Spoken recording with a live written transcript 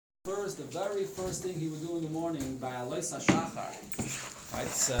The very first thing he would do in the morning by Alois HaShachar, right?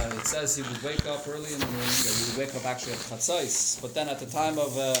 It says he would wake up early in the morning, or he would wake up actually at Chatzos. But then at the time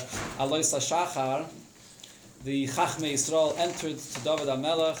of Alois HaShachar, the Chachmei Yisrael entered to David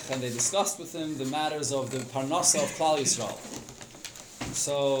HaMelech and they discussed with him the matters of the Parnasa of Klal Yisrael.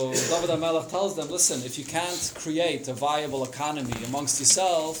 So David HaMelech tells them, listen, if you can't create a viable economy amongst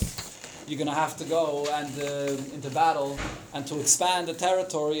yourself, you're going to have to go and into battle and to expand the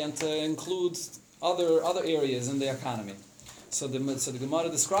territory and to include other areas in the economy. So the Gemara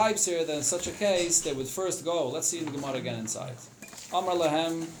describes here that in such a case they would first go. Let's see the Gemara again inside. Amar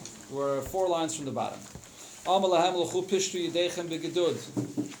Lahem, we're 4 lines from the bottom. Amar Lahem l'chu pishtu yidechem begedud.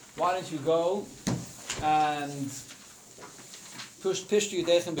 Why don't you go and push pishtu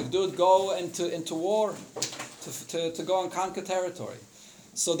yidechem begedud? Go into war to go and conquer territory.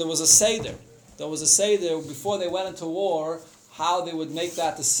 So there was a seder. There was a seder before they went into war, how they would make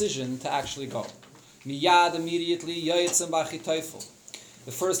that decision to actually go. Miyad immediately yayitzim b'Achitophel.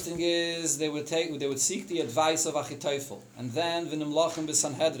 The first thing is they would seek the advice of Achitophel, and then v'nimlachim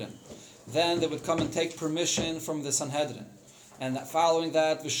b'Sanhedrin. Then they would come and take permission from the Sanhedrin, and following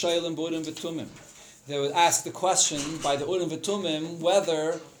that v'shoylim b'urim v'tumim. They would ask the question by the urim v'tumim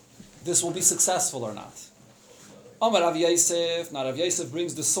whether this will be successful or not. Amar Rav Yosef. Now Rav Yosef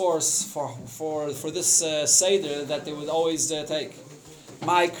brings the source for this seder that they would always take.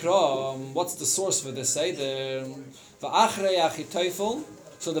 Ma'ikra, what's the source for this seder? Va'achrei Achitophel.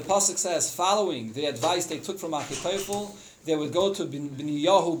 So the pasuk says, following the advice they took from Achitophel, they would go to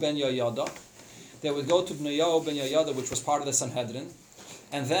B'niyahu ben Yoyada. They would go to B'niyahu ben Yoyada, which was part of the Sanhedrin,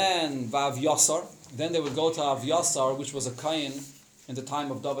 and then Va'avyasar. Then they would go to Avyasar, which was a kohen in the time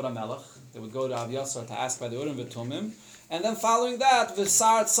of David HaMelech. They would go to Avyasar to ask by the Urim V'tumim, and then following that,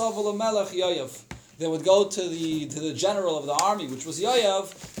 V'sar Tzavul HaMelech Yoav. They would go to the general of the army, which was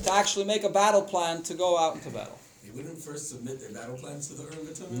Yoav, to actually make a battle plan to go out into battle. They wouldn't first submit their battle plans to the Urim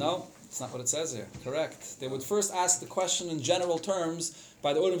V'tumim? No, it's not what it says here. Correct. They would first ask the question in general terms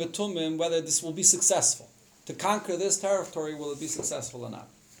by the Urim V'tumim whether this will be successful. To conquer this territory, will it be successful or not?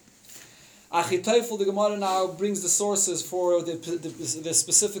 Achitophel, the Gemara now brings the sources for the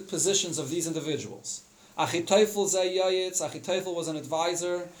specific positions of these individuals. Achitophel zayayitz. Achitophel was an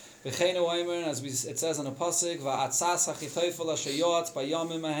advisor. V'cheinu oimer, as it says in a pasuk, va'atzas Achitophel ashayotz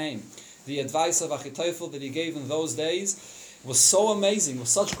bayamim ahem. The advice of Achitophel that he gave in those days was so amazing, was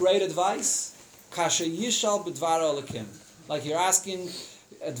such great advice. Kasha yishal b'dvar alakim, like you're asking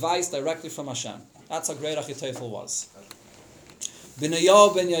advice directly from Hashem. That's how great Achitophel was.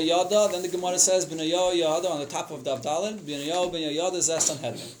 B'nayahu ben Yoyada, then the Gemara says, B'nayahu Yoyada on the top of the Abdallah, B'nayahu ben Yoyada is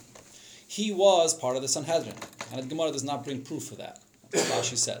Sanhedrin. He was part of the Sanhedrin. And the Gemara does not bring proof for that,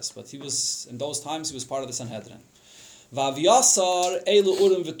 Rashi says. But he was, in those times, he was part of the Sanhedrin. V'avyasar elu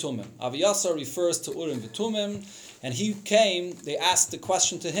urim v'tumim. Avyasar refers to urim v'tumim, and he came, they asked the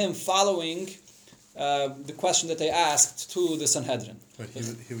question to him following the question that they asked to the Sanhedrin. But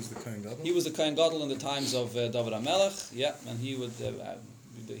he was the Kohen Gadol? He was the Kohen Gadol in the times of David HaMelech, yeah, and he's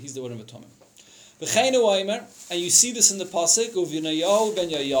the Urim V'tumim. V'cheinu oimer, and you see this in the pasuk of B'nayahu ben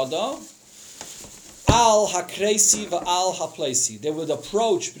Yoyada, al hakresi v'al haplesi. They would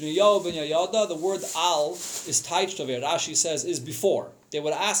approach B'nayahu ben Yoyada. The word al is touched over here. Rashi says is before. They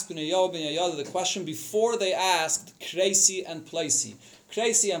would ask B'nayahu ben Yoyada the question before they asked kresi and plesi.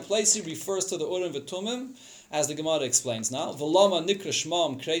 Kresi and plesi refers to the Urim V'tumim, as the Gemara explains now. V'lama nikra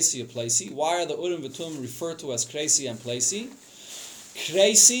shmam kresi plesi. Why are the Urim V'tumim referred to as kresi and plesi?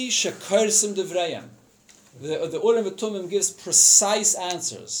 Kresi shekarsim devrayim. The Urim V'tumim gives precise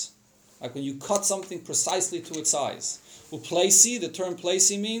answers, like when you cut something precisely to its size. Uplesi, the term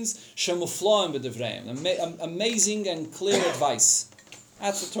plesi means shemuflaim b'devrayim, amazing and clear advice.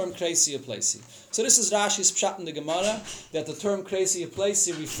 That's the term kresi plesi. So this is Rashi's pshat in the Gemara, that the term kresi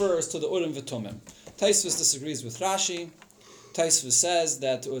plesi refers to the Urim V'tumim. Taisvus disagrees with Rashi. Taisvus says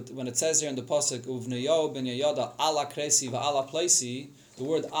that when it says here in the pasuk Uvneyo ben Yoyada ala kresi va'ala plesi, the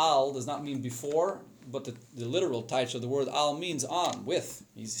word al does not mean before, but the literal title of the word al means on, with.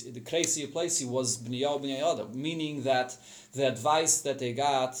 The kresi plesi was B'neyo ben Yoyada, meaning that the advice that they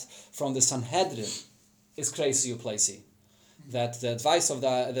got from the Sanhedrin is kresi plesi. That the advice of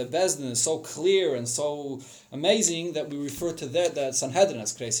the Bezdin is so clear and so amazing that we refer to the Sanhedrin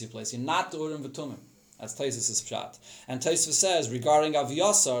as kresi plesi, not the Urim V'tumim. That's Taisus' pshat. And Taisus says, regarding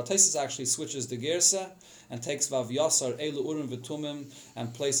Avyasar, Taisus actually switches the Gersa and takes Avyasar Elu Urim V'tumim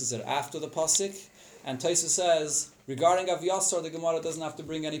and places it after the pasuk. And Taisus says, regarding Avyasar, the Gemara doesn't have to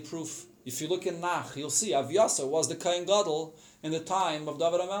bring any proof. If you look in Nach, you'll see Avyasar was the Kohen Gadol in the time of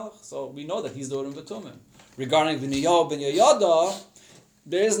David HaMelech. So we know that he's the Urim V'tumim. Regarding B'nayahu ben Yoyada,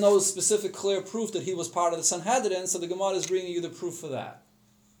 there is no specific clear proof that he was part of the Sanhedrin, so the Gemara is bringing you the proof for that.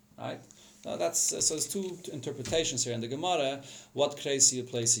 Right? Now so there's two interpretations here in the Gemara, what Kreisi or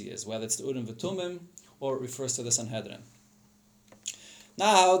Plesi is, whether it's the Urim V'Tumim or it refers to the Sanhedrin.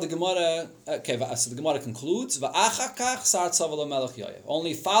 Now the Gemara, so the Gemara concludes,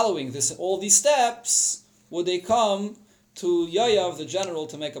 only following all these steps would they come to Yoav, the general,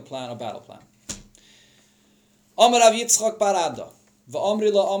 to make a battle plan.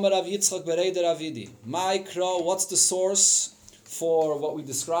 What's the source for what we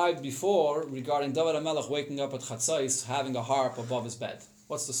described before regarding David HaMelech waking up at Chatzais, having a harp above his bed?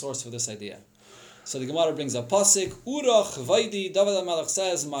 What's the source for this idea? So the Gemara brings a pasuk, Urach Vaidi, David HaMelech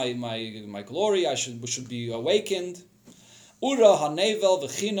says, my glory, should be awakened. Ura HaNevel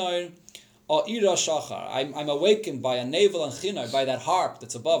v'Chinoir, or Ira Shachar. I'm awakened by a navel and Chinoir, by that harp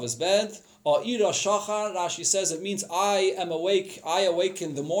that's above his bed. Or Ira Shachar, Rashi says, it means I am awake, I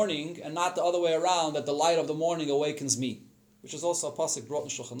awaken the morning, and not the other way around, that the light of the morning awakens me. Which is also a pasuk brought in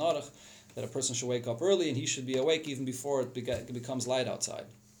Shulchan Aruch, that a person should wake up early and he should be awake even before it becomes light outside.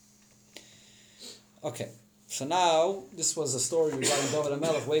 Okay, so now this was a story regarding David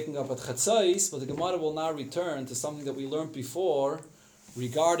HaMelech waking up at Chatzais, but the Gemara will now return to something that we learned before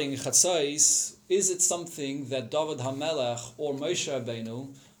regarding Chatzais. Is it something that David HaMelech or Moshe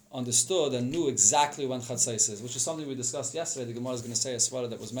Rabbeinu understood and knew exactly when Chatzais is, which is something we discussed yesterday. The Gemara is going to say a svara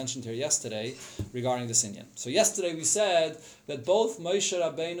that was mentioned here yesterday regarding this inyan. So yesterday we said that both Moshe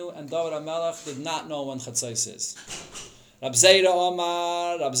Rabbeinu and David HaMelech did not know when Chatzais is. Rab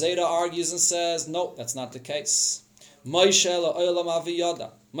Zera argues and says, no, that's not the case. Moshe la'olam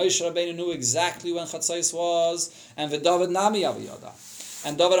aviyada. Moshe Rabbeinu knew exactly when Chatzais was, and v'David nami aviyada.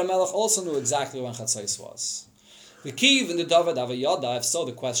 And David HaMelech also knew exactly when Chatzais was. The key in the David Aviyada, if so,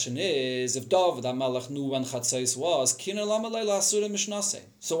 the question is, if David HaMelech knew when Chatzais was,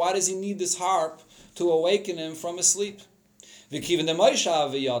 so why does he need this harp to awaken him from his sleep? The key in the Moshe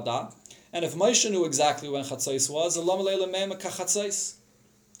Aviyada, and if Moshe knew exactly when Chatzais was,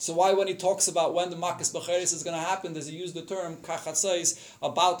 so why when he talks about when the Makas B'cheres is going to happen, does he use the term Kachatzais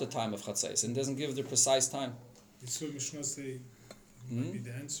about the time of Chatzais, and doesn't give the precise time? So Mishnah say might be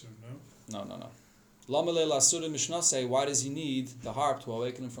the answer, no? No. Lamalei Lasura Mishnah say, why does he need the harp to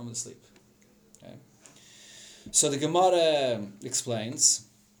awaken him from the sleep? Okay. So the Gemara explains,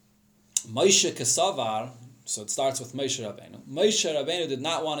 Moshe Kesavar, so it starts with Moshe Rabbeinu. Moshe Rabbeinu did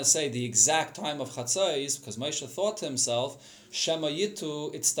not want to say the exact time of Chatzais, because Moshe thought to himself, Shema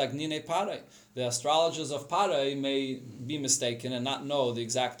Yitu Itztagnine Parei. The astrologers of Parei may be mistaken and not know the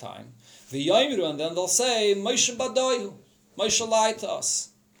exact time. V'yoymiru, and then they'll say, Moshe Badoyu, Moshe lied to us.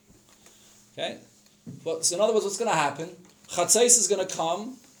 Okay? But so in other words, what's going to happen? Chatzais is going to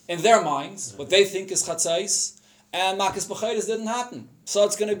come in their minds, what they think is Chatzais, and Makas B'cheres didn't happen. So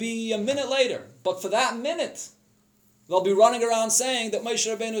it's going to be a minute later. But for that minute, they'll be running around saying that Moshe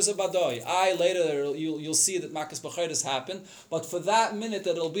Rabbeinu is a Badoi. Later you'll see that Makas B'cheres happened, but for that minute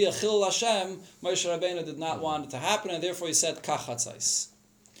that it'll be a Chil Hashem, Moshe Rabbeinu did not want it to happen, and therefore he said Kach Chatzais.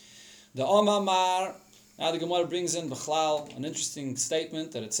 The Omamar. Now the Gemara brings in Bechlal an interesting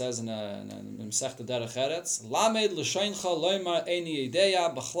statement that it says in Masechta Derech Eretz. Lamed l'shoincha loymar eini ideya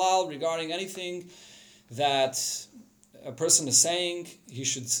Bechlal, regarding anything that a person is saying, he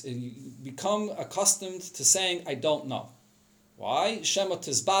should become accustomed to saying, I don't know. Why? Shema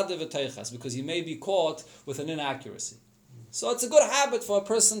tizbade v'teichas, because he may be caught with an inaccuracy. So it's a good habit for a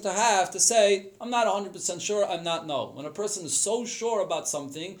person to have to say, I'm not 100% sure, I'm not no. When a person is so sure about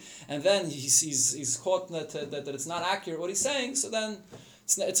something, and then he's caught that it's not accurate what he's saying, so then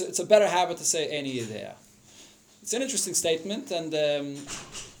it's a better habit to say any idea. It's an interesting statement, and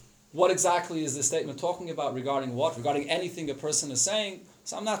what exactly is the statement talking about regarding what? Regarding anything a person is saying?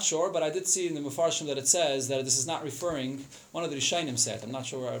 So I'm not sure, but I did see in the Mefarshim that it says that this is not referring, one of the Rishonim said, I'm not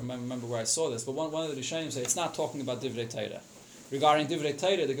sure where I remember where I saw this, but one of the Rishonim said it's not talking about Divrei Torah. Regarding Divrei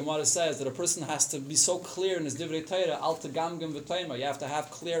Torah, the Gemara says that a person has to be so clear in his Divrei Torah, al tegamgem v'toima, you have to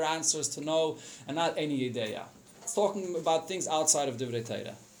have clear answers to know, and not any ideya. It's talking about things outside of Divrei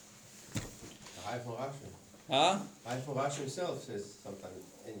Torah. Rashi himself says sometimes.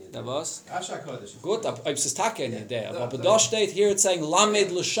 That was? Asha Kodesh. Good, it's just any idea. But B'dosh state here it's saying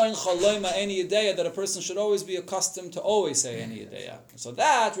Lamed l'shayn chaloima any idea, that a person should always be accustomed to always say any idea. So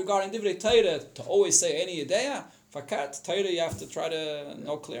that regarding Divrei Torah, to always say any idea, fakat Torah you have to try to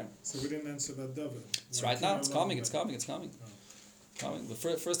know clear. So we didn't answer that David. It's right now. It's coming. Coming. But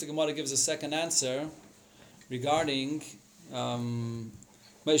first the Gemara gives a second answer regarding Moshe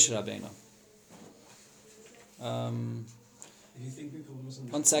Rabbeinu. Do you think people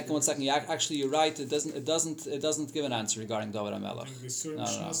misunderstand? One second. Actually, you're right. It doesn't give an answer regarding David I HaMelech. think L'Sur No,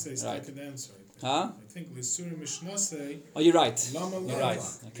 Mishnasei is right. like an answer. I think. Huh? I think L'Sur Mishnasei. Oh, you're right. Lama You're Lama. right.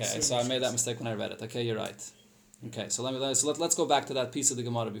 Okay, so I made that mistake when I read it. Okay, you're right. Okay, so let's go back to that piece of the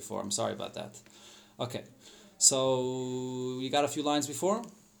Gemara before. I'm sorry about that. Okay, so you got a few lines before.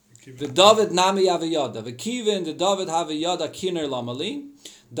 The David Nami Aviyada, the Kivin, the David Haviyada Kiner Lamali.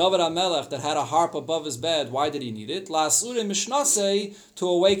 David HaMelech that had a harp above his bed. Why did he need it? La'asure mishnasei, to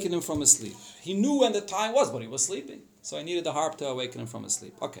awaken him from his sleep. He knew when the time was, but he was sleeping, so he needed the harp to awaken him from his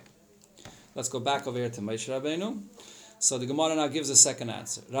sleep. Okay, let's go back over here to Moshe Rabbeinu. So the Gemara now gives a second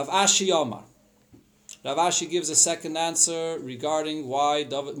answer. Rav Ashi Yomar. Rav Ashi gives a second answer regarding why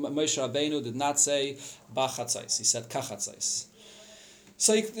Moshe Rabbeinu did not say Bachatzais. He said Kachatzais.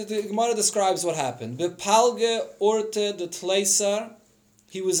 So the Gemara describes what happened. Bepalge orte de Tleisar.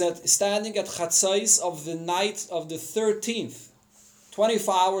 He was standing at Chatzais of the night of the 13th,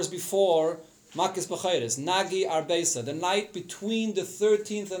 24 hours before Makis B'chayres, Nagi Arbeisa, the night between the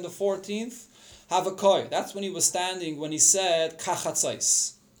 13th and the 14th, Havakoi. That's when he was standing when he said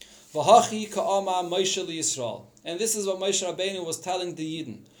Kachatzais. V'hachi ka'ama Moshe Yisrael. And this is what Moshe Rabbeinu was telling the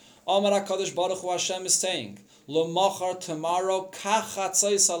Yidden. Amar HaKadosh Baruch Hu Hashem is saying, Lo machar tomorrow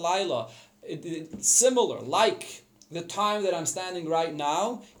Kachatzais alayla. Similar, like the time that I'm standing right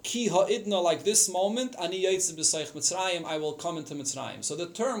now, ki ha'idna, like this moment, ani yaitze b'seich Mitzrayim, I will come into Mitzrayim. So the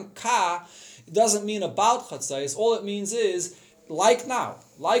term ka doesn't mean about Chatzais. All it means is like now,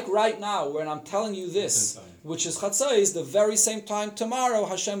 like right now, when I'm telling you this, which is Chatzais, the very same time tomorrow,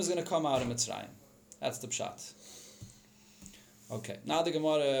 Hashem is going to come out of Mitzrayim. That's the pshat. Okay, now the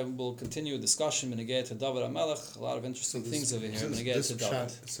Gemara will continue a discussion. Benegay to David HaMelech, a lot of interesting things over here. Benegay to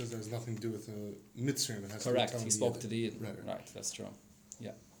David. It says there's nothing to do with Mitzrayim. It has Correct. To do He with spoke to the Yidden. Right. Right. That's true.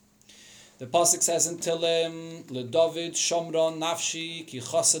 Yeah. The pasuk says in Tehillim, LeDavid Shomron Nafshi Ki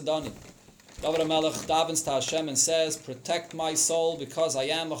Chasedani. David HaMelech davens to Hashem and says, "Protect my soul because I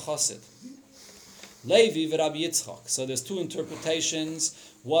am a chassid." Levi v'Rabbi Yitzchak. So there's two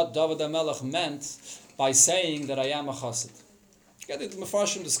interpretations what David HaMelech meant by saying that I am a chassid. The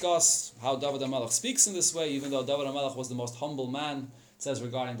Mefarshim discuss how David HaMelech speaks in this way, even though David HaMelech was the most humble man. It says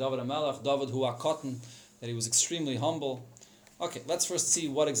regarding David HaMelech, David hu HaKotten, that he was extremely humble. Okay, let's first see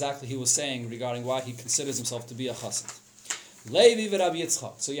what exactly he was saying regarding why he considers himself to be a chassid. Levi v'Rabbi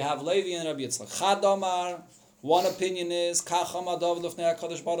Yitzchak. So you have Levi and Rabbi Yitzchak. Chad Omar, one opinion is, Kach Amar David Lefnei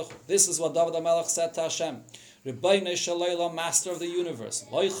HaKadosh Baruch Hu. This is what David HaMelech said to Hashem. Rebbeinu Shalayla, Master of the universe.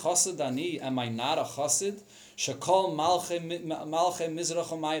 Loi chassid ani, am I not a chassid? Shakol Malche Mizrach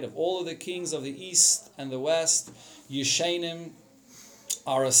HaMayrav. All of the kings of the east and the west, Yishenim,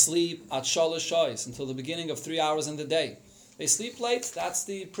 are asleep at Shalosh Shais, until the beginning of 3 hours in the day. They sleep late. That's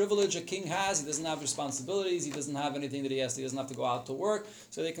the privilege a king has. He doesn't have responsibilities. He doesn't have anything that he has. He doesn't have to go out to work,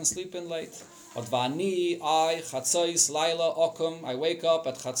 so they can sleep in late. Advani, I, Chatzais, Laila, Okum. I wake up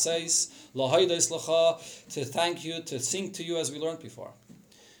at Chatzais, Lahaydais Lacha, to thank you, to sing to you, as we learned before.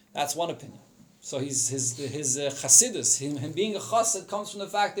 That's one opinion. So his chassidus, him being a chassid, comes from the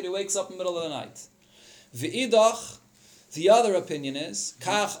fact that he wakes up in the middle of the night. V'idach, the other opinion is,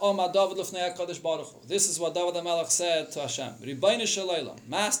 Kach Omar David Lefnei HaKadosh Baruch Hu. This is what David HaMelech said to Hashem. Rebbeinu Shalayla,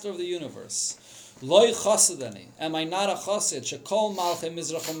 Master of the universe. Loi chassidani. Am I not a chassid? Shekol Malchei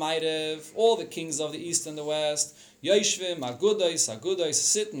Mizrach HaMayrev. All the kings of the east and the west. Yoshvim, Agudais,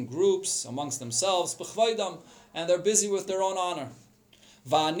 sit in groups amongst themselves. B'chvaydam. And they're busy with their own honor.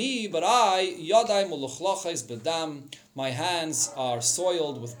 Vani, but I, Yadai Muluchlachais Bedam. My hands are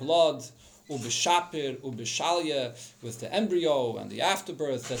soiled with blood. Ubishapir, ubishalya, with the embryo and the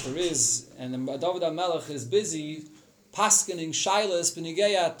afterbirth that there is, and David HaMelech is busy paskening shilas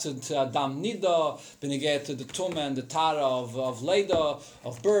b'nigeya to Adam Nida, b'nigeya to the Tum and the Tara of Leda,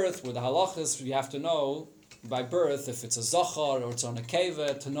 of birth, where the halachas, you have to know by birth if it's a zachar or it's on a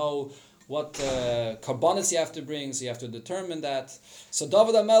keva, to know what karbonis you have to bring, so you have to determine that. So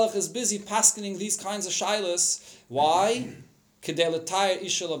David HaMelech is busy paskening these kinds of shilas. Why?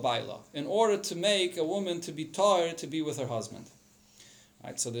 In order to make a woman to be tired to be with her husband.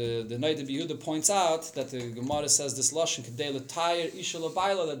 Right, so the Noda B'Yehuda points out that the Gemara says this lashon kedei l'tayir isha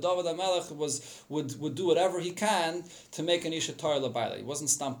l'bayla, that David HaMelech would do whatever he can to make an isha tayir l'bayla. He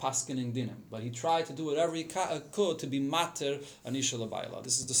wasn't stam paskening dinim, but he tried to do whatever he could to be mater an isha l'bayla.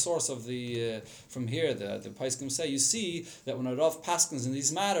 This is the source of the from here. The Paiskim say, you see that when a Rav paskens in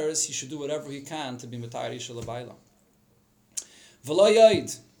these matters, he should do whatever he can to be mater isha l'bayla. V'lo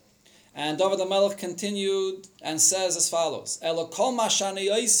yoid. And David HaMelech continued and says as follows: Elo kol ma shani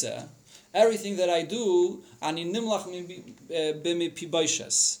yoiseh, Everything that I do, ani nimlach b'mipi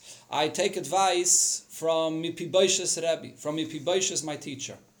boishes. I take advice from mipi boishes Rebbe, from mipi boishes my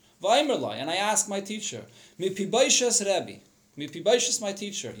teacher. V'aymerlai, and I ask my teacher, mipi boishes Rebbe, mipi boishes my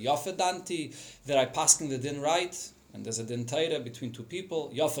teacher, yafedanti, that I paskin the din right, and there's a din taira between two people.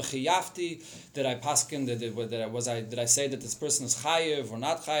 Yafa chiyafti, did I paskin did I say that this person is chayev or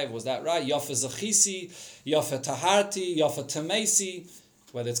not chayev? Was that right? Yafa zachisi, yafa taharti, yafa tamesi.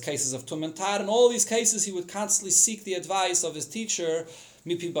 Whether it's cases of tum and tar, in all these cases he would constantly seek the advice of his teacher,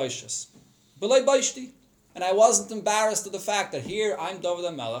 mipi boishes. B'loi boishti. And I wasn't embarrassed of the fact that here I'm David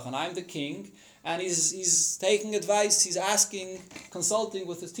HaMelech and I'm the king, and he's taking advice, he's asking, consulting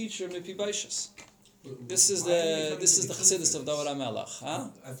with his teacher, mipi boishes. This is the chassidus of David HaMelech. Huh?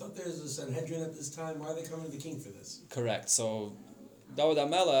 I thought there's a Sanhedrin at this time. Why are they coming to the king for this? Correct. So David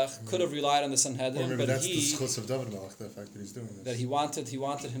HaMelech could have relied on the Or Sanhedrin, maybe but that's he the schutz of David Melech, the fact that he's doing this. that he wanted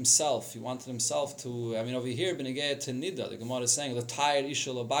himself. He wanted himself to. I mean, over here, Benegei to Nida, the Gemara is saying the tired Isha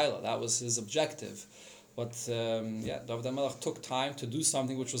Labaila. That was his objective. But David HaMelech took time to do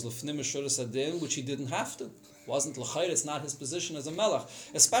something which was Lefnim Meshuras Adin, which he didn't have to. Wasn't l'chayr, it's not his position as a melech.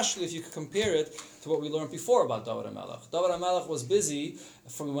 Especially if you could compare it to what we learned before about David HaMelech. David HaMelech was busy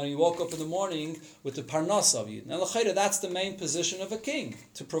from when he woke up in the morning with the parnas of Yidden. And l'chayr, that's the main position of a king,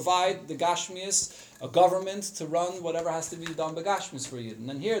 to provide the gashmias, a government to run whatever has to be done by gashmias for Yidden.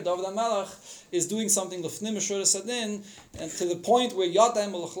 And here David HaMelech is doing something l'fnim meshuras adin, and to the point where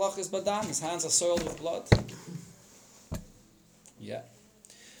yadayim l'chlach is badam, his hands are soiled with blood. Yeah.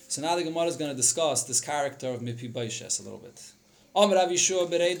 So now the Gemara is going to discuss this character of Mipi Boishes a little bit. Rabbi Yeshua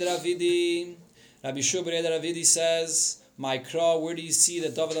Berei Ravidi. Rabbi Yeshua Berei Ravidi says, my kra, where do you see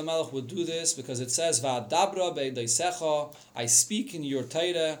that David HaMelech would do this? Because it says, Va'adabra be'edaisecha, I speak in your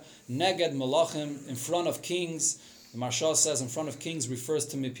Torah, neged malachim, in front of kings. The Marshal says in front of kings refers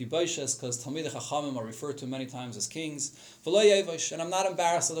to Mipi Boishes because Talmidei Chachamim are referred to many times as kings. V'lo yevosh, and I'm not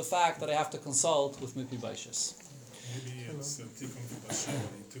embarrassed of the fact that I have to consult with Mipi Boishes. Maybe it's a tikkun for Bashar.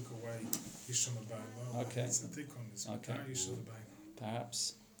 He took away Yishon Abayim. Okay. It's a tikkun. It's Okay. Yishon Abayim.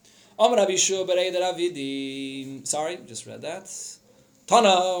 Perhaps. Rabbi Yeshua Berei Ravidi. Sorry, just read that.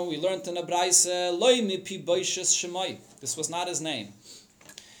 Tana, we learned in a Braise, Loi Mipi Boishes Shemai. This was not his name.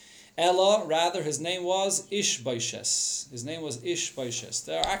 Ella, rather, his name was Ish Boishes. His name was Ish Boishes.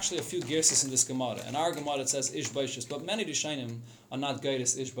 There are actually a few girses in this Gemara. In our Gemara it says Ish Boishes, but many Rishonim are not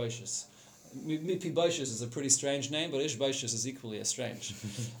Geiris Ish Boishes. Mipi Boishes is a pretty strange name, but Ish Boishes is equally as strange.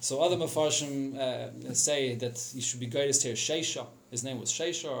 So other Mefarshim say that he should be greatest here, Sheisha. His name was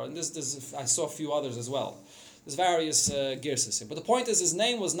Sheisha, and I saw a few others as well. There's various girses here. But the point is, his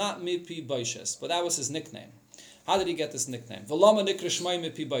name was not Mipi Boishes, but that was his nickname. How did he get this nickname? V'lama nikra shmai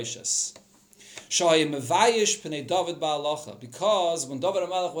Mipi Boishes. Because when David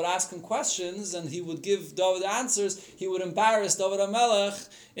HaMelech would ask him questions and he would give David answers, he would embarrass David HaMelech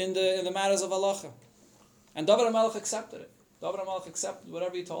in the matters of halacha. And David HaMelech accepted it. David HaMelech accepted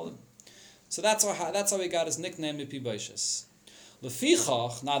whatever he told him. So that's how he got his nickname Mipi Boishes.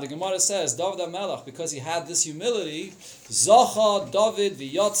 Lefichach, now the Gemara says, David HaMelech, because he had this humility, Zacha David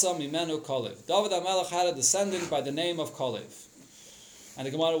v'yotza mimenu Kolev. David HaMelech had a descendant by the name of Kolev. And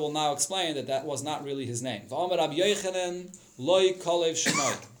the Gemara will now explain that was not really his name. V'amar Rabbi Yochanan loy Kolev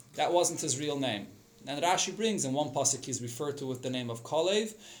Shemai. That wasn't his real name. And Rashi brings in one pasuk he's referred to with the name of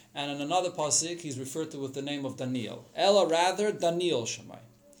Kolev, and in another pasuk he's referred to with the name of Daniel. Ella rather Daniel Shemai.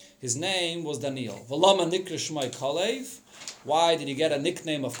 His name was Daniel. V'lama nikra Shemai Kolev. Why did he get a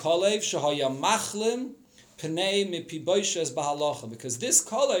nickname of Kolev? Shehaya machlim pnei mipi boishes bahalacha. Because this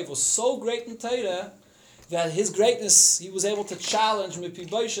Kolev was so great in Torah that his greatness, he was able to challenge Mipi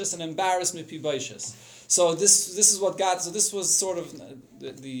Boishes and embarrass Mipi Boishes. So this is what got. So this was sort of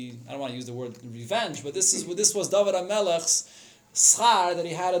the I don't want to use the word revenge, but this was David HaMelech's schar, that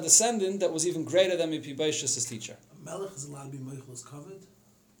he had a descendant that was even greater than Mipi Boishes, his teacher. A melech is allowed to be meichel covered.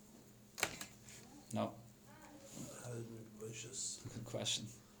 No. How did Mipi Boishes? Good question.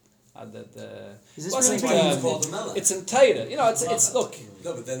 Is this wasn't, really Why he was called the Melech? it's in Torah. You know, it's look.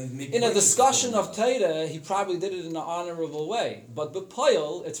 No, but then Mipi In a Boishes discussion called of the Melech. Torah, he probably did it in an honorable way. But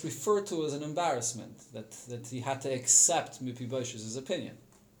B'Poyel, it's referred to as an embarrassment, that he had to accept Mipi Boish's opinion.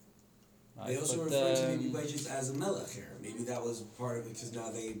 Right? They also refer to Mipi Boishes as a Melech here. Maybe that was part of it because now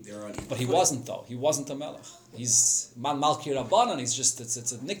they're on equal But he footing. wasn't, though. He wasn't a Melech. He's Malki Rabbanan.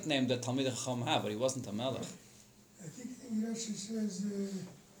 It's a nickname that Talmidei Chacham have, but he wasn't a Melech. I think he actually says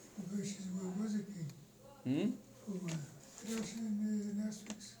Boishes was a king. Rashi in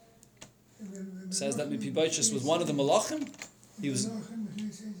aspects. Says that Mipi Boishes was one of the Malachim. He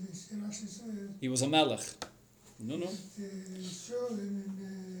was a Melech. No. Show him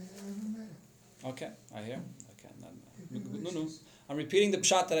in Okay, I hear. Okay, no. I'm repeating the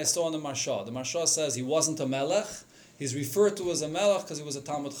pshat that I saw in the Marsha. The Marsha says he wasn't a melech. He's referred to as a melech because he was a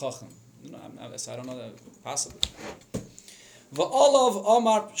Talmud Chacham. So I don't know that possible. Va'olav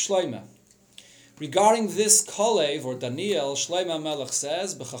Omar Shloime. Regarding this Kalev or Daniel, Shloime Melech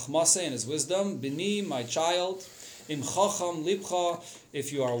says, B'chachmase in his wisdom, Bini, my child, Im Chacham Libcha,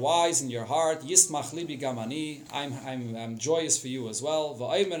 if you are wise in your heart, Yismach Libi Gamani, I'm joyous for you as well.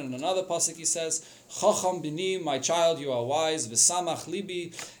 Va'aymer, in another pasuk he says, Chacham Bini, my child, you are wise. V'samach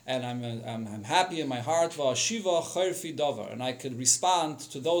Libi, and I'm happy in my heart. Va'ashiva Cherfi Dover, and I could respond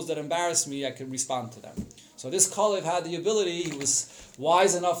to those that embarrass me. I could respond to them. So this Kalev had the ability. He was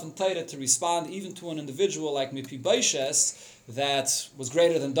wise enough in Torah to respond even to an individual like Mipi Baishes that was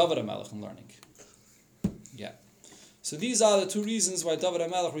greater than David HaMelech in learning. Yeah. So these are the two reasons why David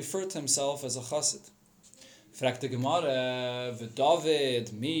HaMelech referred to himself as a chassid. Fragt the Gemara,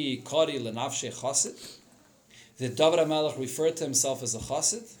 V'David mi kari lenafshe chassid? Did David HaMelech refer to himself as a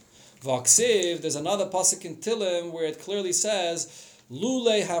chassid? V'aksiv, there's another pasuk in Tilim where it clearly says,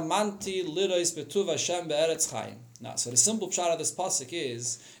 Lule hamanti lirois betuv Hashem be'eretz chayim. Now, so the simple pshat of this pasuk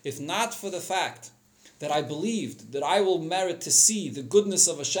is, if not for the fact that I believed that I will merit to see the goodness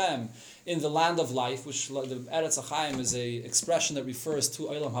of Hashem in the land of life, which the Eretz HaChaim is a expression that refers to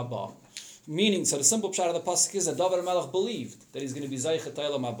Olam Haba. Meaning, so the simple pshat of the pasuk is that David HaMelech believed that he's going to be Zeichet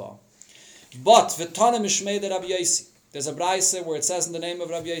Olam Haba. But V'tana Mishmei de Rabbi Yosi. There's a brayse where it says in the name of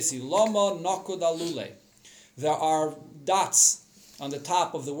Rabbi Yosi, Lama Nakud Alule. There are dots on the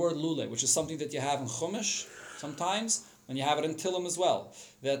top of the word Lule, which is something that you have in Chumash sometimes, and you have it in Tilim as well.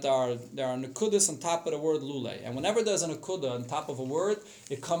 That there are nekudas on top of the word Lule. And whenever there's a nekuda on top of a word,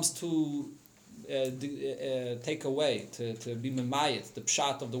 it comes to take away, to be memayit, the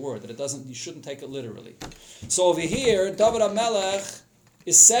pshat of the word, that it doesn't, you shouldn't take it literally. So over here, David HaMelech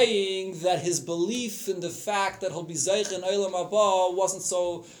is saying that his belief in the fact that he'll be Zeich in Olam Haba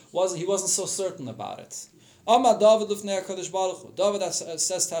he wasn't so certain about it. Amar David lifnei HaKadosh Baruch Hu. David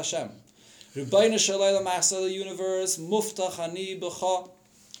says to Hashem, Rebbeinu Shalom Ma'aseh the universe, Muftach Ani B'cha.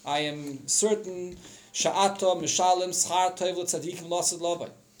 I am certain Sha'ata Mishalem Schar Tov L'Tzadikim L'Asad Lavai,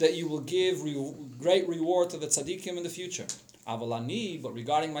 that you will give great reward to the tzaddikim in the future. Aval Ani, but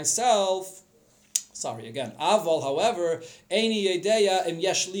regarding myself, Aval, however, Eini Yedeya Im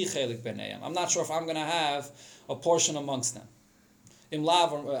Yesh Li Chelik B'neiam. I'm not sure if I'm going to have a portion amongst them. Im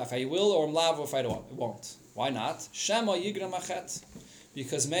Lav, if I will, or Im Lav, if I won't. Why not? Shema Yigram Achet.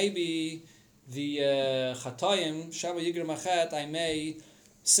 Because maybe the Chatayim, Shema Yigram Achet, I may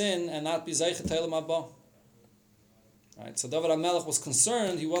sin and not be Zeichet Olam Haba. Right? So David HaMelech was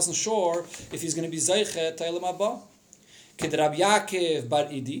concerned, he wasn't sure if he's going to be Zeichet Olam Haba. Ked Rab Yaakov Bar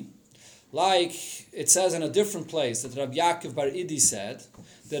Idi. Like it says in a different place that Rab Yaakov Bar Idi said,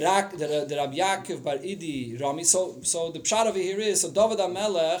 the Rab Yaakov Bar Idi Rami. So the pshat over here is, so David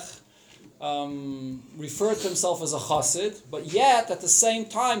HaMelech referred to himself as a chassid, but yet at the same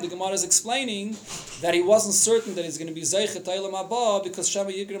time the Gemara is explaining that he wasn't certain that he's going to be Zeichet Olam Haba because Shema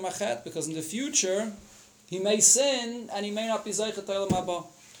Yigram Achet, because in the future he may sin and he may not be Zeichet Olam Haba.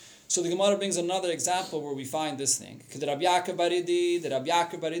 So the Gemara brings another example where we find this thing. The Rabbi Yaakov Bar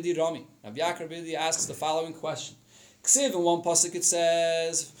Idi Rami. Rabbi Yaakov Bar Idi asks the following question. Ksiv, in one pasuk it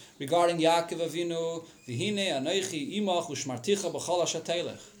says regarding Yaakov Avinu, V'hine anoichi imach u'shmarticha b'chol asher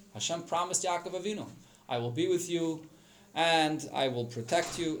telech. Hashem promised Yaakov Avinu, I will be with you and I will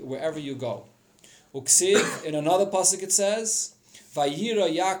protect you wherever you go. Uksiv, in another pasuk it says, Vayira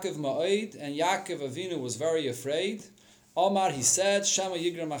Yaakov ma'oid, and Yaakov Avinu was very afraid. Omar, he said, Shema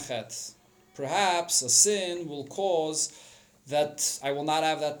Yigram Achet. Perhaps a sin will cause that I will not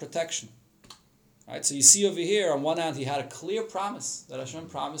have that protection. Right? So you see over here, on one hand, he had a clear promise that Hashem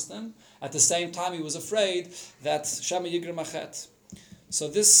promised him. At the same time, he was afraid that Shema Yigram Achet. So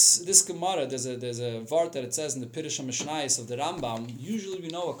this Gemara, there's a vart that it says in the Pirush HaMishnayos of the Rambam. Usually we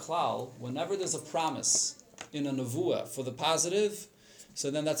know a klal, whenever there's a promise in a nevuah for the positive, so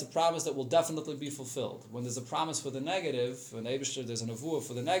then that's a promise that will definitely be fulfilled. When there's a promise for the negative, when there's a nevuah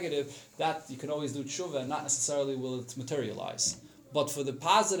for the negative, that you can always do tshuva and not necessarily will it materialize. But for the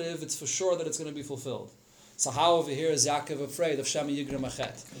positive, it's for sure that it's going to be fulfilled. So how over here is Yaakov afraid of Shema Yigram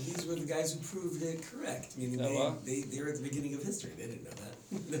Achet? These were the guys who proved it correct. Meaning they were at the beginning of history. They didn't know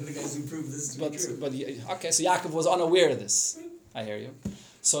that. They're the guys who proved this to be true. Okay, so Yaakov was unaware of this. I hear you.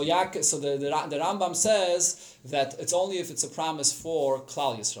 So the Rambam says that it's only if it's a promise for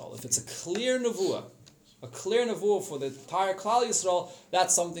Klal Yisrael. If it's a clear nevuah for the entire Klal Yisrael,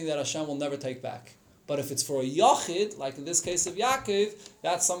 that's something that Hashem will never take back. But if it's for a Yachid, like in this case of Yaakov,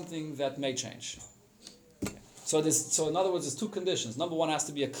 that's something that may change. So in other words, there's two conditions. Number one has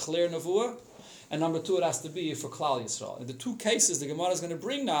to be a clear nevuah, and number two, it has to be for Klal Yisrael. In the two cases the Gemara is going to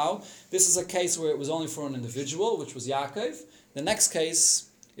bring now, this is a case where it was only for an individual, which was Yaakov. The next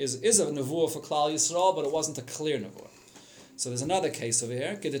case is a nevuah for Klal Yisrael, but it wasn't a clear nevuah. So there's another case over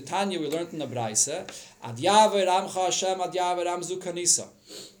here. Kedetanya, we learned in the Braise, Ad Yaver Amcha Hashem, Ad Yaver Amzu Kanisa.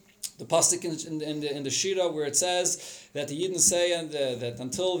 The pasuk in the Shira where it says that the Yidden say that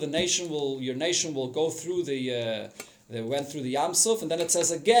until your nation will go through they went through the Yam Suf, and then it says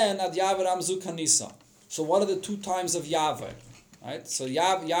again Ad Yaver Amzu Kanisa. So what are the two times of Yaver? Right? So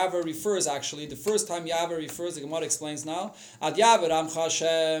Yaver refers actually, the first time Yaver refers, the Gemara explains now, Ad Yaver Amcha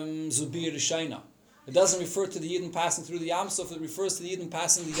Hashem Zubir Rishayna. It doesn't refer to the Yidden passing through the Yam Suf, it refers to the Yidden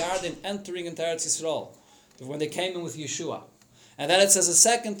passing the Yarden, entering into Eretz Yisrael, when they came in with Yeshua. And then it says a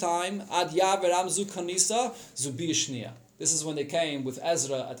second time, Ad Yaver Amzu Kanisa Zubi Shnia. This is when they came with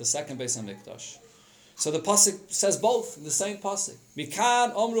Ezra at the second Beis HaMikdash. So the pasuk says both in the same pasuk.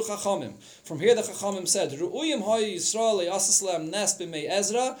 Mikan Omru Chachamim. From here the Chachamim said, Ru'uyim Hoy Yisrael Yasaslem Nes B'mei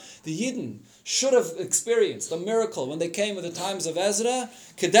Ezra. The Yidden should have experienced a miracle when they came with the times of Ezra.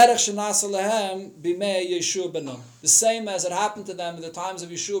 Kederech Shenasa Lehem B'mei Yeshua Ben Nun. The same as it happened to them in the times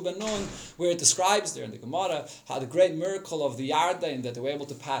of Yeshua Ben Nun, where it describes there in the Gemara how the great miracle of the Yarden that they were able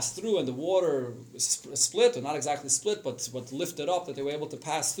to pass through, and the water split, or not exactly split, but lifted up, that they were able to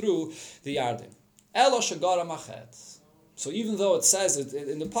pass through the Yarden. Elo Shagara Machet. So even though it says it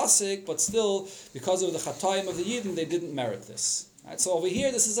in the pasuk, but still, because of the Chatayim of the Yidden, they didn't merit this. Right? So over here,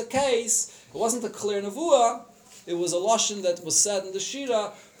 this is a case. It wasn't a clear nevuah. It was a lashon that was said in the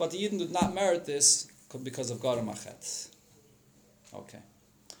Shira, but the Yidden did not merit this because of Gara Machet. Okay.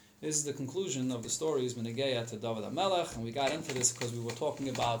 This is the conclusion of the stories Benegeya to David HaMelech, and we got into this because we were talking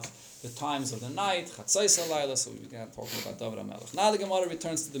about the times of the night, Chatzais HaLayla, so we began talking about David HaMelech. Now the Gemara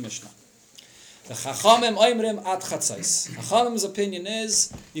returns to the Mishnah. The Chachamim oimrim at Chatzais. Chachamim's opinion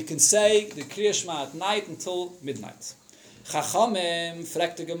is you can say the Kriya Shema at night until midnight. Chachamim,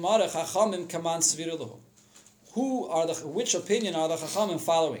 fragt the Gemara, Chachamim kaman svirulahu. Which opinion are the Chachamim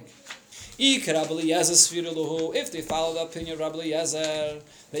following? If they follow the opinion of Rabbi Eliezer,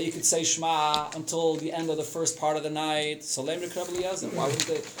 that you could say Shema until the end of the first part of the night. So Rabbi Eliezer. Why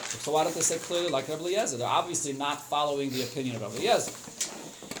don't they say clearly like Rabbi Eliezer? They're obviously not following the opinion of Rabbi Eliezer.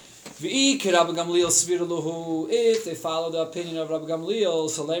 If they follow the opinion of Rabbi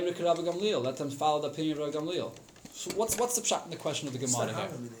Gamliel, so Rabbi Gamliel, let them follow the opinion of Rabbi Gamliel. So what's the pshat in the question of the Gemara here?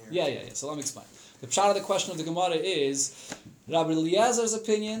 Yeah. So let me explain. The pshat of the question of the Gemara is Rabbi Eliezer's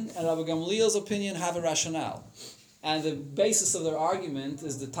opinion and Rabbi Gamliel's opinion have a rationale. And the basis of their argument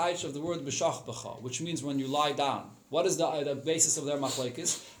is the taich of the word b'shach b'cha, which means when you lie down. What is the basis of their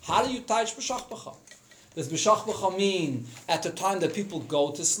machlekes? How do you taich b'shach b'cha? Does b'shach b'cha mean at the time that people go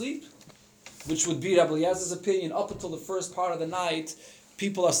to sleep? Which would be Rabbi Eliezer's opinion, up until the first part of the night,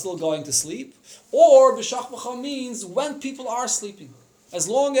 people are still going to sleep. Or b'shach b'cha means when people are sleeping. As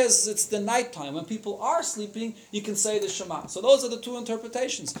long as it's the nighttime, when people are sleeping, you can say the Shema. So those are the two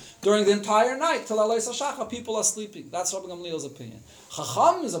interpretations. During the entire night, till Aleis HaShacha, people are sleeping. That's Rabbi Gamliel's opinion.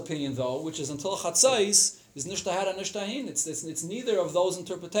 Chacham's opinion, though, which is until Chatzais, is nishtahar and nishtahin. It's neither of those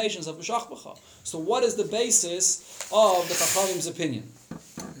interpretations of b'shach b'cha. So what is the basis of the Chachamim's opinion?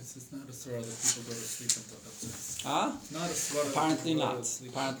 It's not a surah that people go to sleep until Chatzais. Huh? Not a surah. Apparently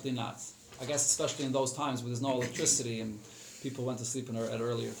not. I guess especially in those times where there's no electricity and people went to sleep at an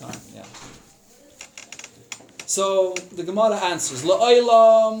earlier time. Yeah. So the Gemara answers,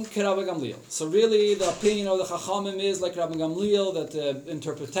 La'olam ki Rabbi Gamliel. So really the opinion of the Chachamim is like Rabbi Gamliel, that the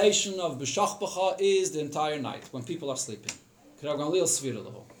interpretation of b'shach b'cha is the entire night, when people are sleeping. Ki Rabbi Gamliel svira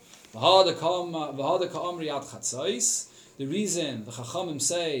lahu. V'hada ka'amri ad chatzais. The reason the Chachamim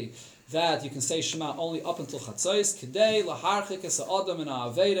say that you can say Shema only up until Chatzos, Kidei laharchik es ha'adam in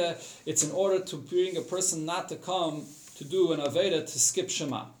ha'aveda. It's in order to bring a person not to come to do an aveda to skip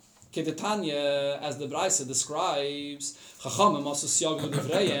Shema. Kedetanya, as the Braisa describes, Chachamim also siyaglu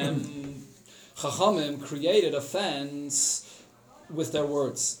divrayim. Chachamim created a fence with their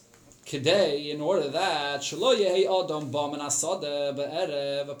words. Kidei, in order that shelo yehi adam bam and asada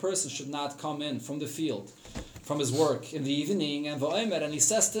be'erev, a person should not come in from the field, from his work in the evening, and va'omer, and he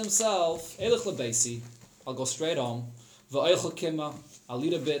says to himself, Eilech lebeisi, I'll go straight home. Va'oichel kima, I'll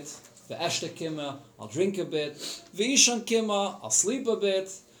eat a bit. V'eshte kima, I'll drink a bit. V'ishan kima, I'll sleep a bit.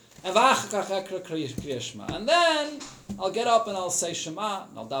 And v'achakach ekra kriya shema. And then I'll get up and I'll say Shema,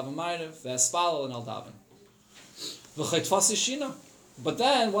 and I'll daven ma'ariv, v'espalel, and I'll daven. V'chaytfas yishina. But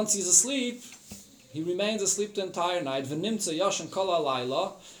then, once he's asleep, he remains asleep the entire night. V'nimtza yashan kol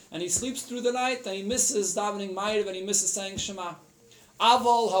ha'layla. And he sleeps through the night, and he misses davening ma'ariv, and he misses saying Shema.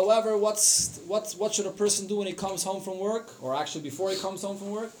 Aval, however, what should a person do when he comes home from work, or actually before he comes home from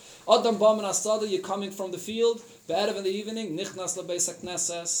work? Adam Baman Asada, you're coming from the field, Be'erev in the evening, Nichnas LeBeis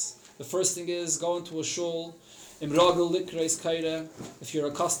HaKnesses. The first thing is going to a shul. Imragel Likreis Kaira. If you're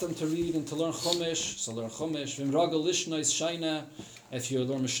accustomed to read and to learn Chumash, so learn Chumash. Imragel Lishnois Shaina. If you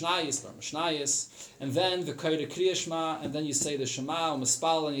learn Mishnayis, learn Mishnayis. And then the Kaira Kriyashma, and then you say the Shema,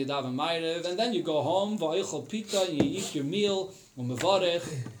 U'Mispal, and you daven Ma'ariv. And then you go home, Va'yichol Pita, and you eat your meal, U'Mevarech,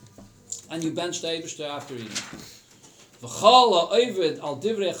 and you bench the Eibishter after eating. V'chal ha'ovid al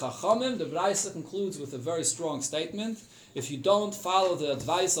divrei chachamim, the Braisa concludes with a very strong statement. If you don't follow the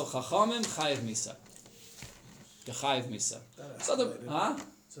advice of Chachamim, chayiv misa. You chayiv misa.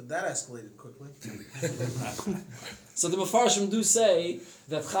 So that escalated quickly. So the Mefarshim do say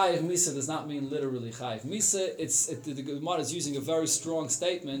that chayiv misa does not mean literally chayiv misa. The Gemara is using a very strong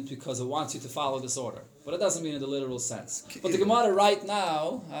statement because it wants you to follow this order, but it doesn't mean in the literal sense. But the Gemara right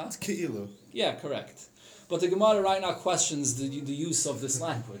now, It's Ke'ilu. yeah, correct. But the Gemara right now questions the use of this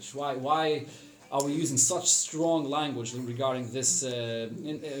language. Why are we using such strong language regarding this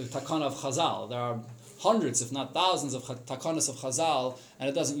takana of Chazal? There are hundreds, if not thousands, of takanas of Chazal, and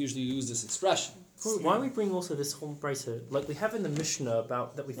it doesn't usually use this expression. Why don't we bring also this whole brisa, like we have in the Mishnah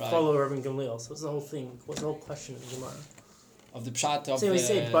about that we Right. follow Rabbi Gamliel? So what's the whole thing? What's the whole question of the Gemara? Of the pshat of So we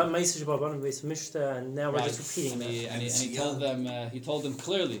say about Meisash Barban based Mishnah, and now we're right. just repeating And that. he told them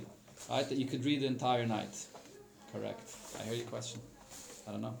clearly, right, that you could read the entire night. Correct. I hear your question.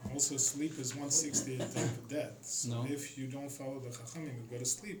 I don't know. Also, sleep is 1/60th of death. So No. if you don't follow the Chachamim, you go to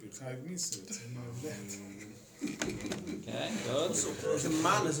sleep. It's chayiv misa. It's in death. Okay, good. So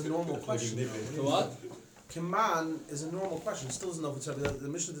Kiman is a normal question. To what? Kiman is a normal question. It still doesn't know if it's the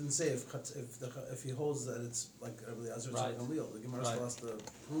Mishnah didn't say if he holds that it's like Azur Right. Gamliel. The Gemara Right. still has to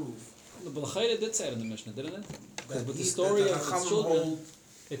prove. The B'Lachayda did say it in the Mishnah, didn't it? Because That with the he- story that of the his Chachamim children, hold-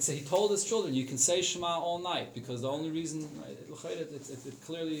 he told his children, you can say Shema all night, because the only reason, it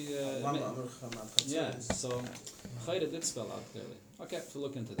clearly, yeah, so Chayda did spell out clearly. Okay, so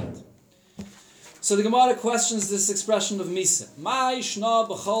look into that. So the Gemara questions this expression of Misa.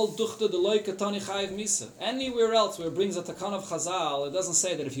 Anywhere else where it brings a takan of Chazal, it doesn't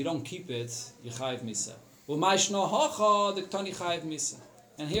say that if you don't keep it, you chayiv Misa.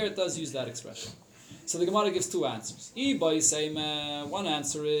 And here it does use that expression. So the Gemara gives two answers. One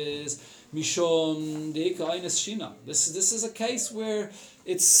answer is Mishon Deika Eines Shina. This is a case where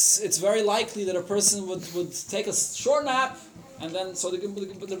it's very likely that a person would take a short nap, and then so the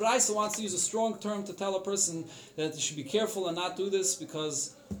Braisa wants to use a strong term to tell a person that he should be careful and not do this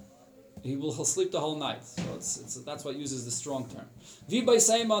because he'll sleep the whole night. So that's why it uses the strong term.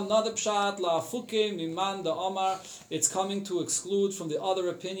 Another pshat la fuke miman da omar. It's coming to exclude from the other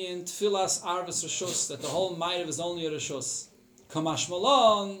opinion tfilas arvis reshus, that the whole ma'ariv is only a reshus. Kamash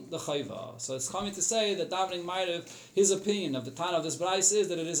malon the chayva. So it's coming to say that davening ma'ariv, his opinion of the time of this brais is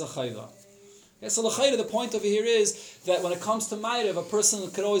that it is a chayva. Okay, so the point over here is that when it comes to ma'ariv, a person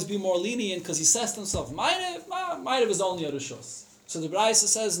could always be more lenient because he says to himself, ma'ariv is only a reshus. So the Braisa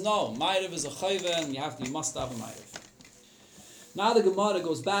says, no, Ma'ariv is a chayva and you must have a Ma'ariv. Now the Gemara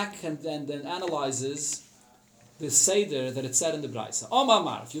goes back and then analyzes the Seder that it said in the Braisa.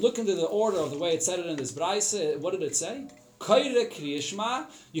 Omar, if you look into the order of the way it said it in this Braisa, what did it say? Kaire Kriyashma,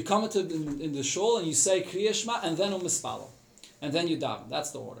 you come in the shul and you say Kriyashma and then U'Mispalo. And then you daven.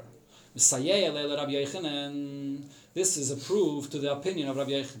 That's the order. This is approved to the opinion of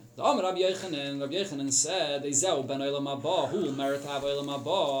Rabbi Yochanan. The Rabbi Yochanan said, who will merit to have Olam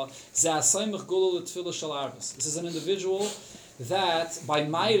Haba? This is an individual that by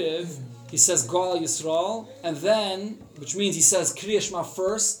Ma'ariv he says Gal Yisrael, and then, which means he says Kriya Shema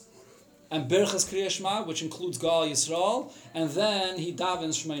first, and Berchas Kriya Shema, which includes Gal Yisrael, and then he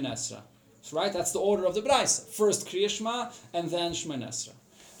davens Shmei Nesra. So, right? That's the order of the Braisa. First Kriya Shema, and then Shmei Nesra.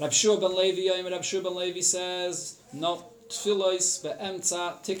 Rab Shua ben Levi says, no, tfilos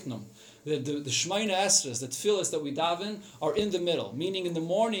be'emtza tiknum. The Shemaina Esras, the tfilos that we daven, are in the middle. Meaning in the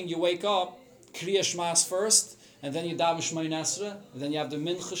morning you wake up, Kriya Shmas first, and then you daven Shemaina Esra, and then you have the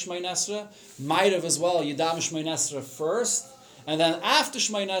Mincha Shemaina Esra. Ma'ariv as well, you daven Shemaina Esra first, and then after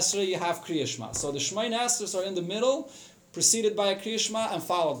Shemaina Esra you have Kriya Shma. So the Shemaina Esras are in the middle, preceded by a Kriya Shma, and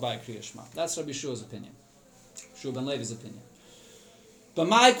followed by a Kriya Shma. That's Rabbi Shua's opinion. Shua ben Levi's opinion. But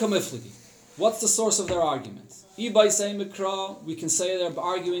what's the source of their argument? Ibai say mikra, we can say they're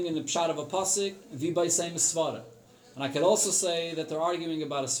arguing in the pshat of a pasuk. Vibai say misvara, and I could also say that they're arguing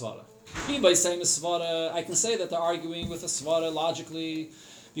about a svara. Ibai say misvara, I can say that they're arguing with a svara logically,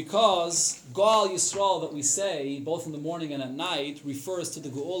 because Gal Yisrael that we say both in the morning and at night refers to the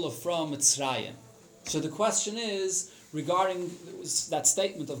Geula from Mitzrayim. So the question is, regarding that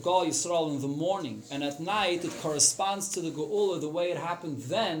statement of Gal Yisrael in the morning, and at night it corresponds to the Geula the way it happened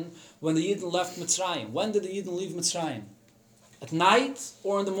then when the Yidden left Mitzrayim. When did the Yidden leave Mitzrayim? At night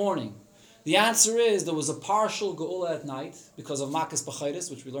or in the morning? The answer is there was a partial Geula at night because of Makas B'chayris,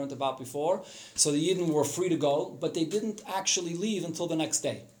 which we learned about before. So the Yidden were free to go, but they didn't actually leave until the next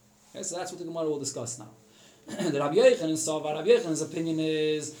day. Okay, so that's what the Gemara will discuss now. The Rabbi Yechan's opinion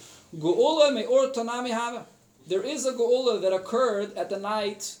is Geula me'or tanami hava. There is a Geula that occurred at the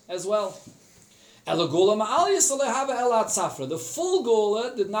night as well. The full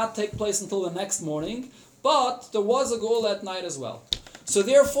Geula did not take place until the next morning, but there was a Geula at night as well. So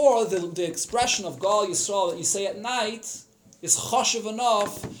therefore, the expression of Gal Yisrael that you say at night is chashuv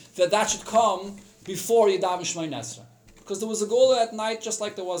enough that should come before Yadav Shmei Nesra. Because there was a Geula at night just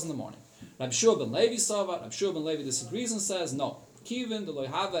like there was in the morning. Rabbi Shua ben Levi Savar, Rabbi Shua ben Levi disagrees and says, no. Kivin, the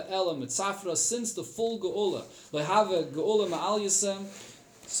loyhava ela mitzafra, since the full geula, loyhava geula ma'al yisem.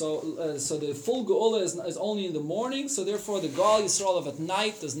 So the full geula is only in the morning. So therefore, the Gal Yisrael of at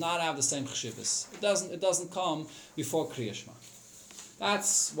night does not have the same cheshivas. It doesn't come before Kriya Shema.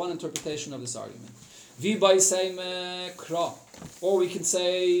 That's one interpretation of this argument. Vi b'yseim kra, or we can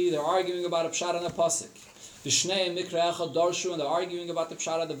say they're arguing about a pshat and a pasuk. V'shnei mikra echad darshu, and they're arguing about the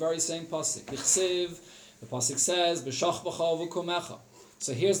pshat of the very same pasuk. V'chsiv. The pasuk says, "B'shach b'cha v'kumecha."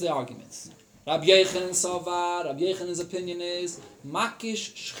 So here's the arguments. Rabbi Yechanan Savar. Rabbi Yechanan's opinion is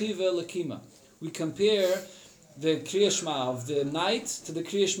makish shchive lekima. We compare the Kriya Shema of the night to the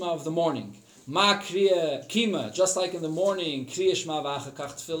Kriya Shema of the morning. Ma kriya kima, just like in the morning, Kriya Shema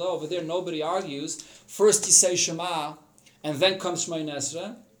v'achakach tefillah. Over there, nobody argues. First you say Shema, and then comes Shmei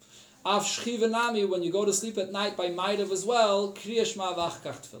Nesra. Av shchive nami, when you go to sleep at night by Maidav as well, Kriya Shema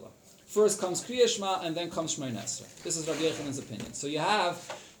v'achakach tefillah. First comes Kriya Shema, and then comes Shmei Nesra. This is Rabbi Yechanan's opinion. So you have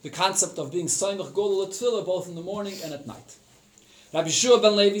the concept of being Soymech Golul Tefillah both in the morning and at night. Rabbi Shua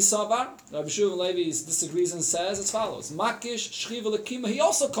ben Levi Savar. Rabbi Shua ben Levi disagrees and says as follows: Makish Shchiva Lekima. He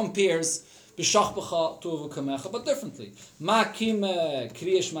also compares B'shach B'cha Tuvu Kamecha, but differently. Makim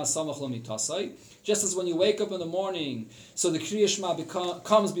Kriya Shema Samach Lamitasai. Just as when you wake up in the morning, so the Kriya Shema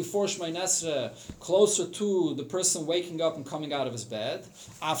comes before Shmei Nesra, closer to the person waking up and coming out of his bed.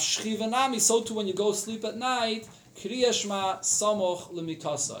 Av Shchivanami, so too when you go sleep at night, Kriya Shema Samoch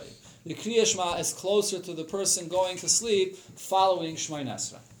Lemitasai. The Kriya Shema is closer to the person going to sleep following Shmei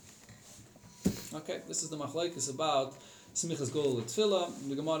Nesra. Okay, this is the machlokes about Smichas Golul Tefillah.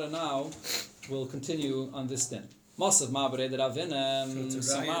 The Gemara now will continue on this din. It's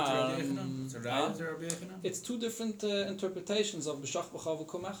two different interpretations of B'shach B'cha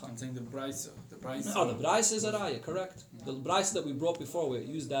V'kumecha. I'm saying the Bryce. The Bryce is a raya, correct. The Bryce that we brought before, we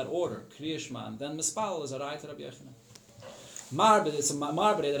used that order, Kriya Shema, and then Mispal is a raya to Rabbi Yechanan. It's a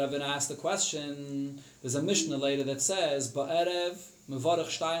Marbere that Ravina asked the question. There's a Mishnah later that says, Ba'erev, Mevarach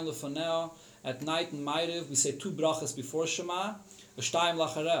Shtayim Lefaneo, at night in Ma'ariv, we say two brachas before Shema, Shtayim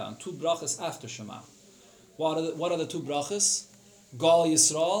Lachareh, and two brachas after Shema. What are the two brachas? Gal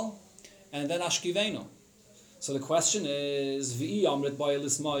Yisrael, and then Ashkivenu. So the question is,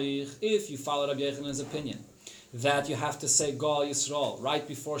 if you follow Rabbi Yechanan's opinion, that you have to say Gal Yisrael right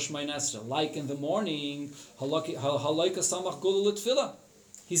before Shmei Nesra, like in the morning,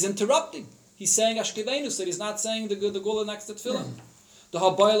 he's interrupting. He's saying Ashkivenu, so he's not saying the Gula next to Tefillah. The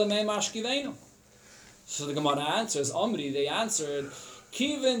Habayla Meim Ashkivenu. So the Gemara answers, Omri, they answered,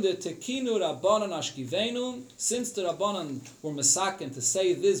 Kivin the tekinu rabbanan ashkivenu, since the rabbanan were mesaken to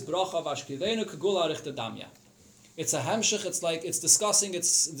say this bracha of ashkivenu kegula arichta damya. It's a hemshech. It's discussing.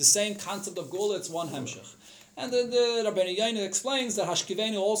 It's the same concept of gula. It's one hemshech. And the Rabbeinu Yaina explains that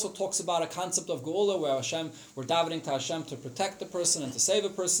Hashkivenu also talks about a concept of gula where we're davening to Hashem to protect the person and to save a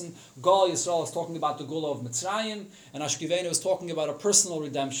person. Gal Yisrael is talking about the gula of Mitzrayim, and Hashkivenu is talking about a personal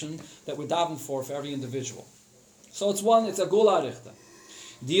redemption that we're davening for every individual. So it's a gula arichta.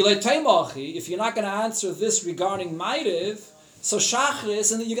 If you're not going to answer this regarding Ma'ariv, so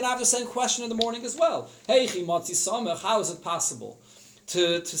Shachris, and then you're going to have the same question in the morning as well. Hey, how is it possible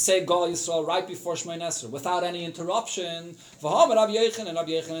to say Gal Yisrael right before Shmei Nesra without any interruption? Rabbi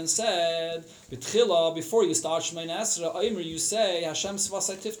Yechanan said, before you start Shmei Nesra, you say Hashem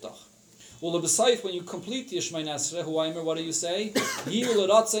Svasai Tiftach. When you complete the Shmei Nesra, what do you say?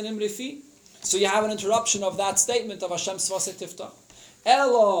 So you have an interruption of that statement of Hashem Svasai Tiftach.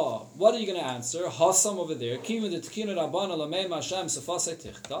 Elo, what are you going to answer? Hasam over there. Since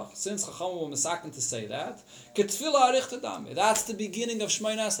Chacham were mesaken to say that, that's the beginning of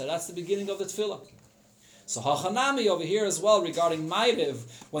Shmei Nesra. That's the beginning of the Tefillah. So Hachanami over here as well regarding Ma'ariv,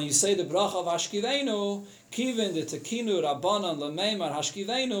 when you say the bracha of Hashkiveinu, Kivin the Tekinu Rabbanan Lameimar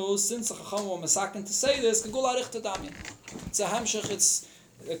Hashkiveinu, since the Chacham were masakin to say this, Gegula Arichta Damyan. It's a hamshech, it's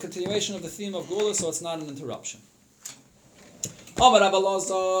a continuation of the theme of Gula, so it's not an interruption. Amar Rabbi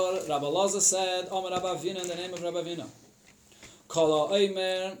Lazar said, Amar Rabbi Avina, in the name of Rabbi Avina. Kala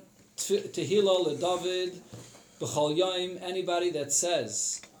Omer Tehillah LeDavid B'chol Yom, anybody that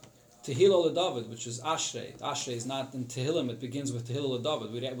says Tehillah LeDavid, which is Ashrei. Ashrei is not in Tehillim, it begins with Tehillah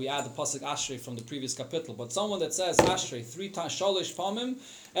LeDavid. We add the pasuk Ashrei from the previous capital. But someone that says Ashrei 3 times, Shalish Pamim,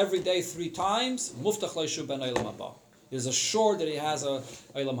 every day 3 times, Muftach Leishu Ben Eilam Haba. Is assured that he has a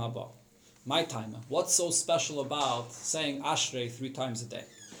Eilam Haba. My timer. What's so special about saying Ashrei 3 times a day?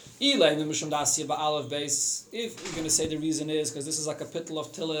 If you're going to say the reason is because this is a capital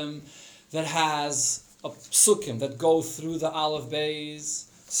of Tillim that has a psukim that go through the Aleph Beis.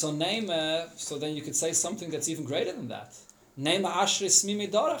 So then you could say something that's even greater than that. Neima Ashrei Smimi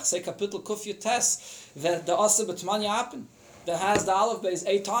Dorach, say capital Kuf Yates, that the Asa B'Tmanya happen, that has the Aleph Beis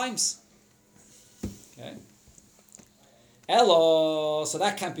 8 times. Okay. Elo, so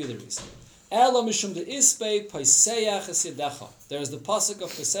that can't be the reason. Elo mishum de ispe paiseach esidecha. There's the pasuk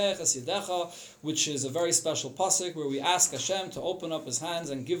of paiseach esidecha, which is a very special pasuk where we ask Hashem to open up His hands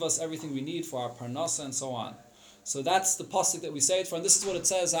and give us everything we need for our parnasa and so on. So that's the pasuk that we say it for, and this is what it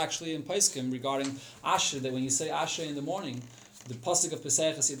says actually in Paiskim regarding Ashrei, that when you say Ashrei in the morning, the pasuk of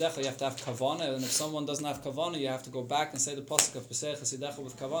Pesach Hasidecha, you have to have kavanah, and if someone doesn't have kavanah, you have to go back and say the pasuk of Pesach Hasidecha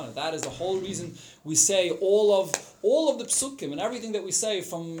with kavanah. That is the whole reason we say all of the psukim and everything that we say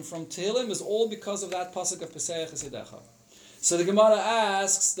from Tehillim is all because of that pasuk of Pesach Hasidecha. So the Gemara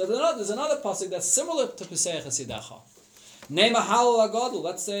asks that there's another pasuk that's similar to Pesach Hasidecha. Name a Halal Agadol.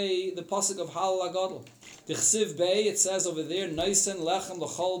 Let's say the pasuk of Halal Agadol. The Chsiv Bey, it says over there, Naisen Lechem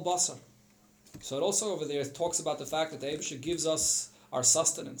L'chol Basar. So it also over there talks about the fact that the Eibusha gives us our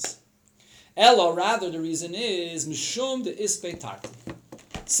sustenance. Ella, rather, the reason is Mishum de Ispe Tarti.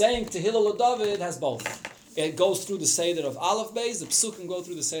 Saying Tehillah David has both. It goes through the Seder of Aleph Beis, the Psukim go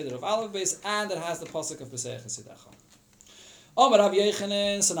through the Seder of Aleph Beis, and it has the pasuk of Pesach Hasidecha. Omar Rabbi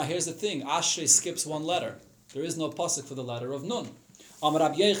Yechanan, so now here's the thing, Ashrei skips one letter. There is no pasuk for the letter of Nun. Amar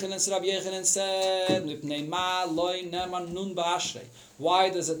Rabbi Yechanan said, Mipnei ma loy neman nun ba'ashrei. Why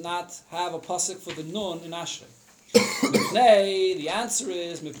does it not have a pasuk for the nun in Ashrei? Mipnei, the answer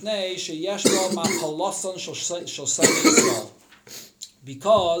is Mipnei sheyesh lo ma'chaloson shel Yisrael.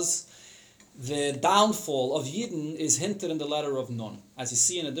 Because the downfall of Yidden is hinted in the letter of Nun. As you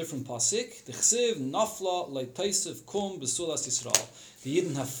see in a different pasuk, the Chsiv nafla le'taisif kum b'sulas Yisrael. The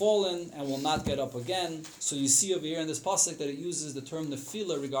Yidden have fallen and will not get up again. So you see over here in this pasuk that it uses the term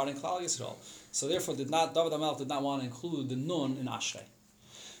nefila regarding Klal Yisrael. So therefore, David HaMelech did not want to include the Nun in Ashrei.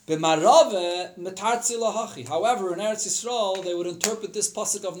 B'marave metartzi lahachi. However, in Eretz Yisrael, they would interpret this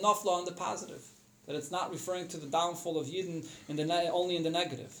pasuk of nafla in the positive, that it's not referring to the downfall of Yidden only in the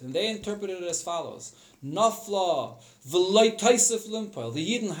negative. And they interpreted it as follows: Nafla v'loy taisif limpel. The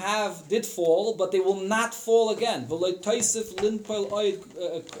Yidden did fall, but they will not fall again. V'loy taisif limpel oid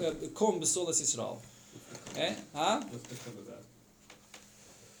kum b'sulas Yisrael. Okay, huh?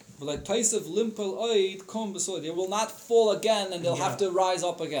 V'loy taisif limpel oid kum b'sulas. They will not fall again, and they'll have to rise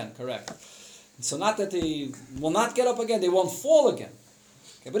up again. Correct. So not that they will not get up again; they won't fall again.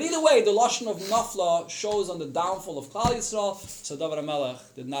 Okay, but either way, the lashon of nafla shows on the downfall of Klal Yisrael, so David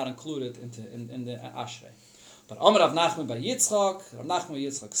HaMelech did not include it in the Ashrei. But Amar Rav Nachman bar Yitzchak, Rav Nachman bar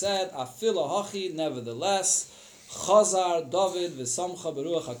Yitzchak said, Afilo hachi, nevertheless, Chazar David v'samcha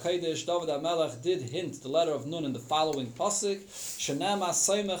beruach hakodesh. David HaMelech did hint the letter of Nun in the following pasuk, Shenema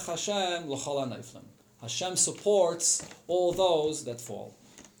seimech Hashem l'chol ha'neiflim. Hashem supports all those that fall.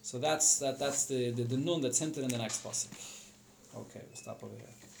 So that's the Nun that's hinted in the next pasuk. Okay, we'll stop over here.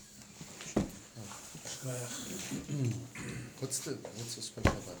 What's so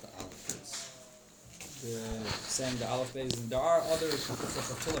special about the Aleph Beis? Saying the Aleph Beis, and there are other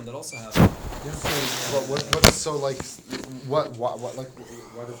Chaffilim that also have. What's so like? What is the?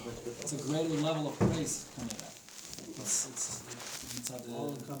 It's a greater level of praise coming out. It's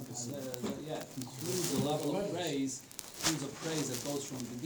all encompassing. Yeah, it includes the level of praise. Includes a praise that goes from the